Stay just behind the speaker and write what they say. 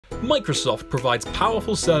Microsoft provides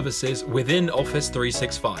powerful services within Office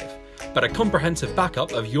 365, but a comprehensive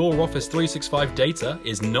backup of your Office 365 data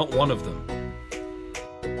is not one of them.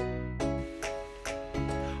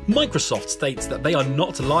 Microsoft states that they are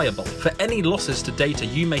not liable for any losses to data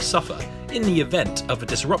you may suffer in the event of a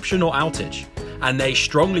disruption or outage, and they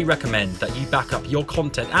strongly recommend that you back up your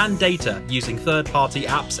content and data using third-party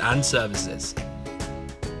apps and services.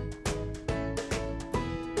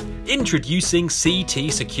 Introducing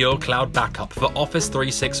CT Secure Cloud Backup for Office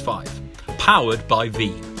 365, powered by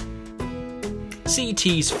Veeam.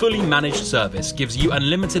 CT's fully managed service gives you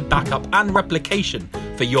unlimited backup and replication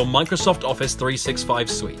for your Microsoft Office 365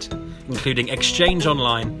 suite, including Exchange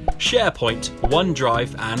Online, SharePoint,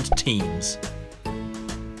 OneDrive, and Teams.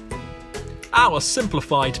 Our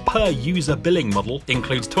simplified per-user billing model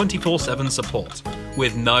includes 24/7 support,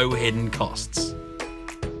 with no hidden costs.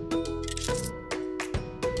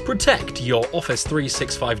 Protect your Office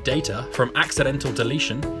 365 data from accidental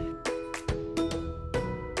deletion,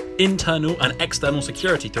 internal and external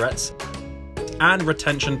security threats, and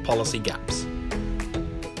retention policy gaps.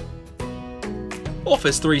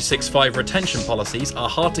 Office 365 retention policies are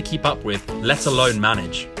hard to keep up with, let alone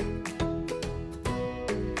manage.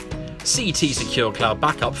 CT Secure Cloud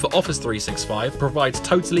Backup for Office 365 provides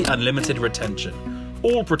totally unlimited retention,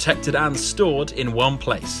 all protected and stored in one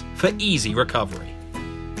place for easy recovery.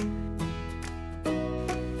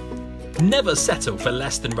 Never settle for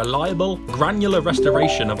less than reliable, granular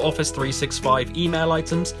restoration of Office 365 email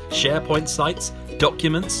items, SharePoint sites,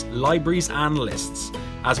 documents, libraries and lists,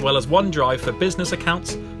 as well as OneDrive for business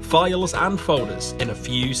accounts, files and folders in a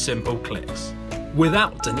few simple clicks.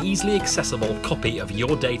 Without an easily accessible copy of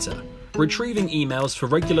your data, retrieving emails for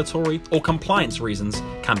regulatory or compliance reasons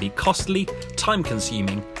can be costly,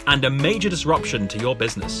 time-consuming, and a major disruption to your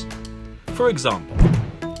business. For example,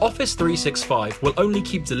 Office 365 will only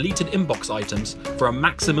keep deleted inbox items for a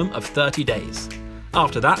maximum of 30 days.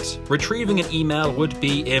 After that, retrieving an email would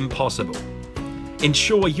be impossible.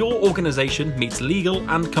 Ensure your organization meets legal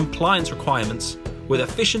and compliance requirements with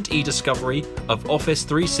efficient e-discovery of Office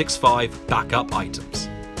 365 backup items.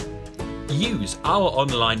 Use our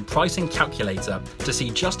online pricing calculator to see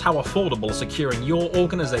just how affordable securing your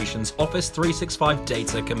organization's Office 365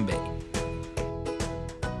 data can be.